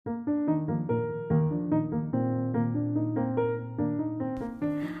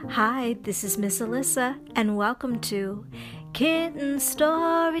Hi, this is Miss Elissa, and welcome to Kitten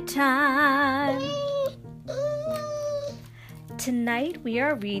Story Time. Tonight we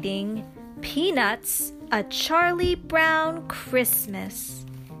are reading Peanuts, A Charlie Brown Christmas.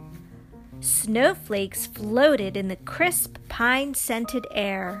 Snowflakes floated in the crisp, pine-scented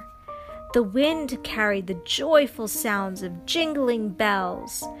air. The wind carried the joyful sounds of jingling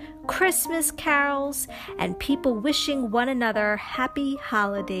bells, Christmas carols, and people wishing one another happy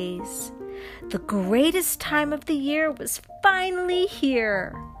holidays. The greatest time of the year was finally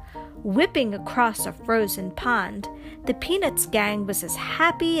here. Whipping across a frozen pond, the Peanuts gang was as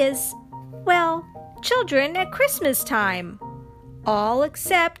happy as, well, children at Christmas time. All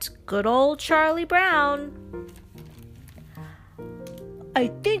except good old Charlie Brown. "I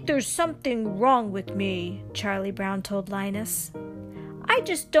think there's something wrong with me," Charlie Brown told Linus. "I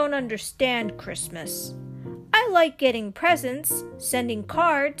just don't understand Christmas. I like getting presents, sending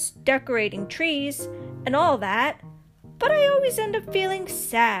cards, decorating trees, and all that, but I always end up feeling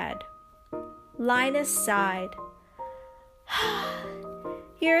sad." Linus sighed.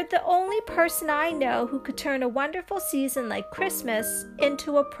 "You're the only person I know who could turn a wonderful season like Christmas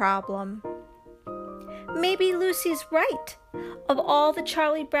into a problem. Maybe Lucy's right. Of all the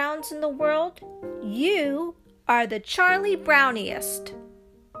Charlie Browns in the world, you are the Charlie Browniest."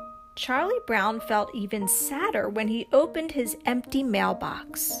 Charlie Brown felt even sadder when he opened his empty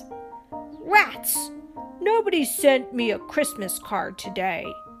mailbox. "Rats! Nobody sent me a Christmas card today.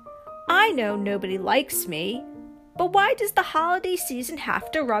 I know nobody likes me, but why does the holiday season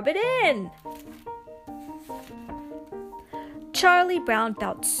have to rub it in?" Charlie Brown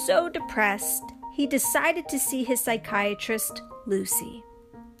felt so depressed, he decided to see his psychiatrist, Lucy.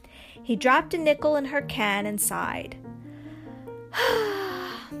 He dropped a nickel in her can and sighed.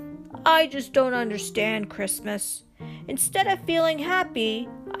 "I just don't understand Christmas. Instead of feeling happy,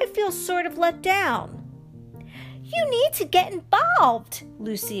 I feel sort of let down." "You need to get involved,"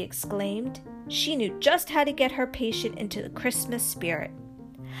 Lucy exclaimed. She knew just how to get her patient into the Christmas spirit.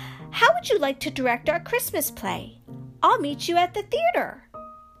 "How would you like to direct our Christmas play? I'll meet you at the theater."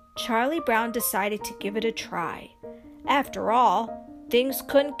 Charlie Brown decided to give it a try. After all, things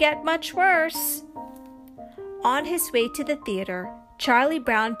couldn't get much worse. On his way to the theater, Charlie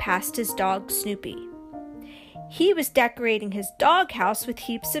Brown passed his dog Snoopy. He was decorating his doghouse with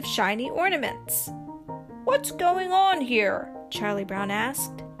heaps of shiny ornaments. "What's going on here?" Charlie Brown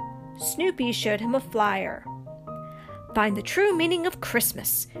asked. Snoopy showed him a flyer. "Find the true meaning of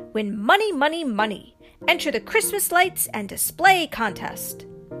Christmas. Win money, money, money. Enter the Christmas lights and display contest."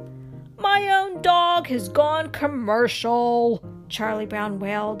 "My own dog has gone commercial," Charlie Brown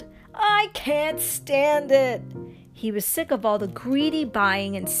wailed. "I can't stand it." He was sick of all the greedy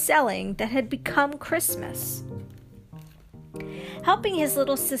buying and selling that had become Christmas. Helping his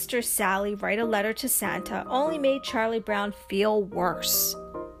little sister Sally write a letter to Santa only made Charlie Brown feel worse.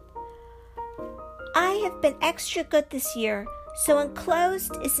 "I have been extra good this year, so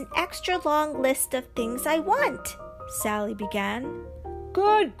enclosed is an extra long list of things I want," Sally began.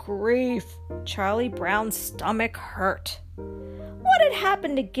 "Good grief!" Charlie Brown's stomach hurt. What had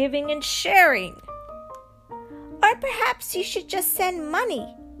happened to giving and sharing? "Or perhaps you should just send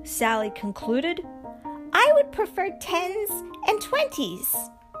money," Sally concluded. "I would prefer 10s and 20s.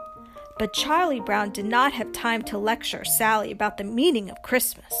 But Charlie Brown did not have time to lecture Sally about the meaning of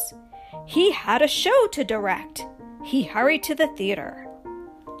Christmas. He had a show to direct. He hurried to the theater.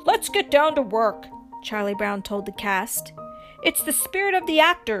 "Let's get down to work," Charlie Brown told the cast. "It's the spirit of the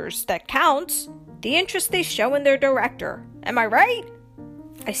actors that counts, the interest they show in their director. Am I right?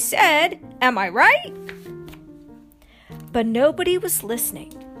 I said, am I right?" But nobody was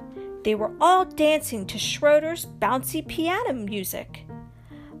listening. They were all dancing to Schroeder's bouncy piano music.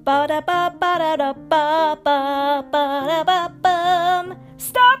 Ba-da-ba-ba-da-da-ba-ba-ba-da-ba-bum.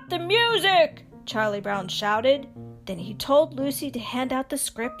 "Stop the music!" Charlie Brown shouted. Then he told Lucy to hand out the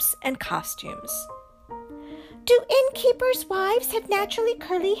scripts and costumes. "Do innkeepers' wives have naturally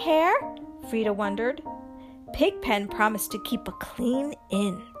curly hair?" Frida wondered. Pigpen promised to keep a clean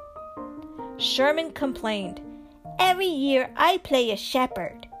inn. Sherman complained, "Every year I play a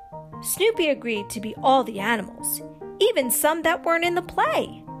shepherd." Snoopy agreed to be all the animals, even some that weren't in the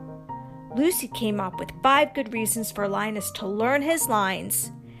play. Lucy came up with 5 good reasons for Linus to learn his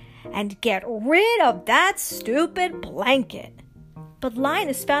lines and get rid of that stupid blanket. But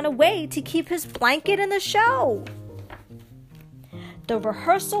Linus found a way to keep his blanket in the show. The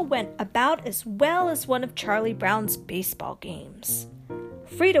rehearsal went about as well as one of Charlie Brown's baseball games.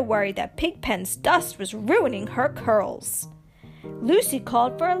 Frida worried that Pigpen's dust was ruining her curls. Lucy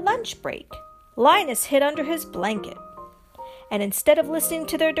called for a lunch break. Linus hid under his blanket. and instead of listening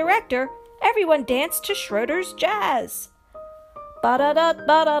to their director, everyone danced to Schroeder's jazz. Ba-da-da,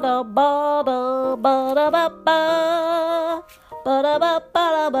 ba-da-da, ba-da, ba-da-ba-ba, ba-da-ba,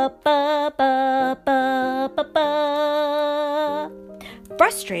 ba-da-ba, ba-ba-ba-ba.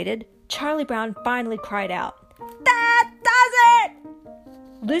 Frustrated, Charlie Brown finally cried out, "That does it!"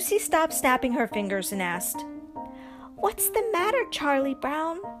 Lucy stopped snapping her fingers and asked, "What's the matter, Charlie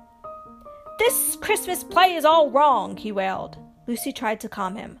Brown?" "This Christmas play is all wrong," he wailed. Lucy tried to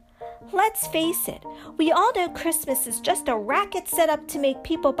calm him. "Let's face it, we all know Christmas is just a racket set up to make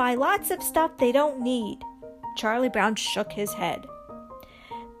people buy lots of stuff they don't need." Charlie Brown shook his head.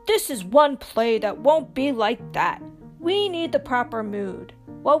 "This is one play that won't be like that. We need the proper mood.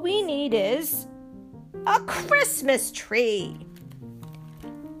 What we need is a Christmas tree."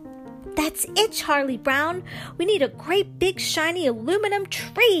 "That's it, Charlie Brown. We need a great big shiny aluminum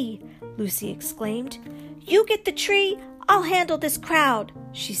tree," Lucy exclaimed. "You get the tree, I'll handle this crowd,"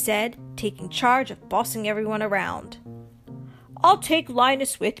 she said, taking charge of bossing everyone around. "I'll take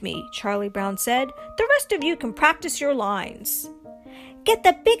Linus with me," Charlie Brown said. "The rest of you can practice your lines." "Get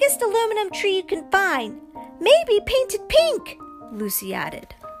the biggest aluminum tree you can find. Maybe painted pink," Lucy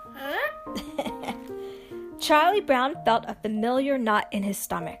added. Charlie Brown felt a familiar knot in his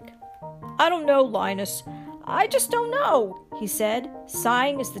stomach. "I don't know, Linus. I just don't know," he said,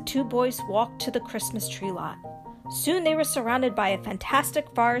 sighing as the two boys walked to the Christmas tree lot. Soon they were surrounded by a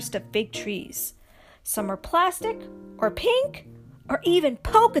fantastic forest of fake trees. Some were plastic, or pink, or even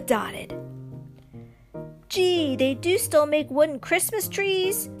polka-dotted. "Gee, they do still make wooden Christmas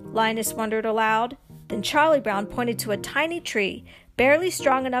trees?" Linus wondered aloud. Then Charlie Brown pointed to a tiny tree, barely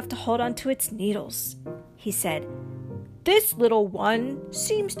strong enough to hold onto its needles. He said, "This little one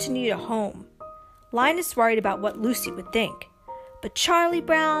seems to need a home." Linus worried about what Lucy would think, but Charlie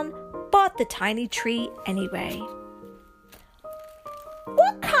Brown bought the tiny tree anyway.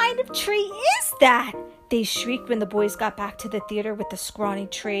 "What kind of tree is that?" they shrieked when the boys got back to the theater with the scrawny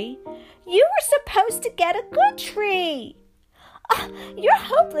tree. "You were supposed to get a good tree." "Oh, you're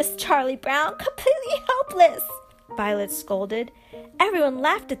hopeless, Charlie Brown, completely hopeless," Violet scolded. Everyone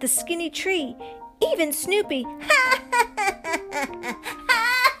laughed at the skinny tree, even Snoopy.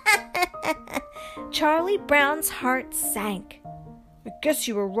 Charlie Brown's heart sank. "I guess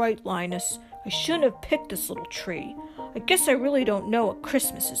you were right, Linus. I shouldn't have picked this little tree. I guess I really don't know what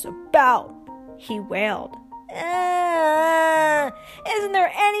Christmas is about," he wailed. Isn't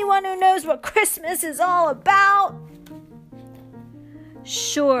there anyone who knows what Christmas is all about?"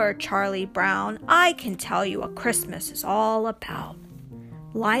 "Sure, Charlie Brown, I can tell you what Christmas is all about."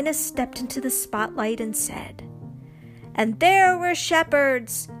 Linus stepped into the spotlight and said, "And there were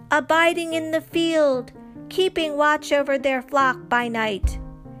shepherds, abiding in the field, keeping watch over their flock by night.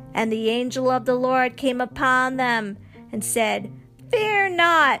 And the angel of the Lord came upon them, and said, Fear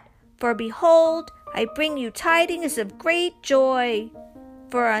not, for behold, I bring you tidings of great joy.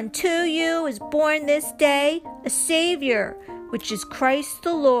 For unto you is born this day a Savior, which is Christ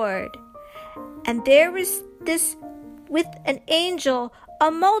the Lord. And there is this with an angel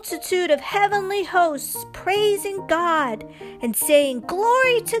a multitude of heavenly hosts praising God and saying,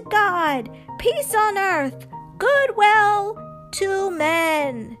 Glory to God, peace on earth, goodwill to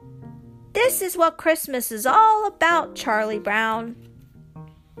men." This is what Christmas is all about, Charlie Brown.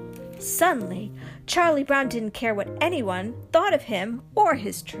 Suddenly, Charlie Brown didn't care what anyone thought of him or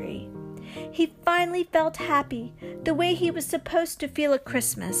his tree. He finally felt happy, the way he was supposed to feel at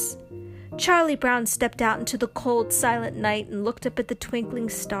Christmas. Charlie Brown stepped out into the cold, silent night and looked up at the twinkling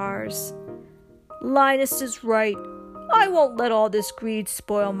stars. "Linus is right. I won't let all this greed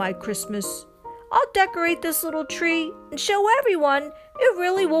spoil my Christmas. I'll decorate this little tree and show everyone it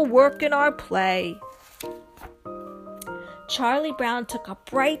really will work in our play." Charlie Brown took a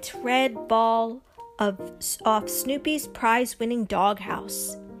bright red ball off Snoopy's prize-winning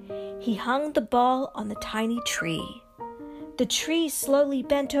doghouse. He hung the ball on the tiny tree. The tree slowly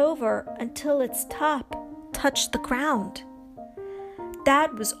bent over until its top touched the ground.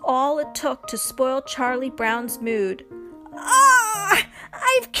 That was all it took to spoil Charlie Brown's mood. "Ah!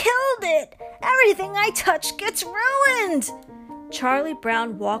 I've killed it! Everything I touch gets ruined!" Charlie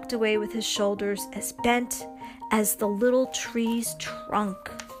Brown walked away with his shoulders as bent as the little tree's trunk.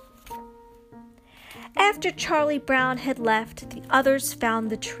 After Charlie Brown had left, the others found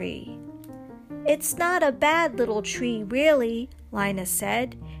the tree. "It's not a bad little tree, really," Linus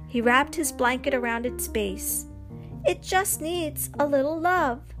said. He wrapped his blanket around its base. "It just needs a little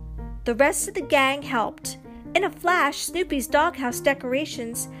love." The rest of the gang helped. In a flash, Snoopy's doghouse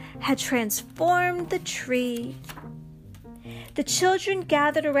decorations had transformed the tree. The children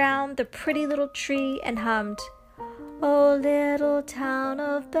gathered around the pretty little tree and hummed, Oh, little town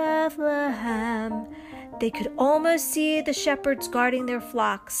of Bethlehem. They could almost see the shepherds guarding their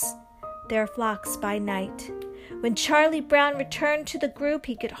flocks by night. When Charlie Brown returned to the group,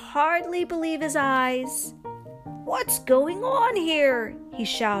 he could hardly believe his eyes. "What's going on here?" he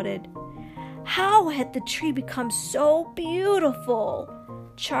shouted. How had the tree become so beautiful?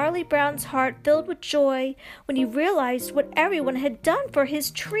 Charlie Brown's heart filled with joy when he realized what everyone had done for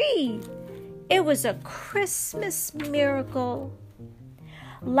his tree. It was a Christmas miracle.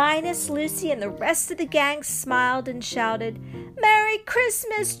 Linus, Lucy, and the rest of the gang smiled and shouted, "Merry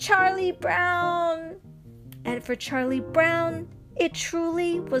Christmas, Charlie Brown!" And for Charlie Brown, it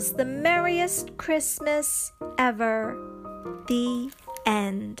truly was the merriest Christmas ever. The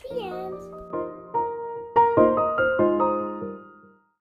end. The end.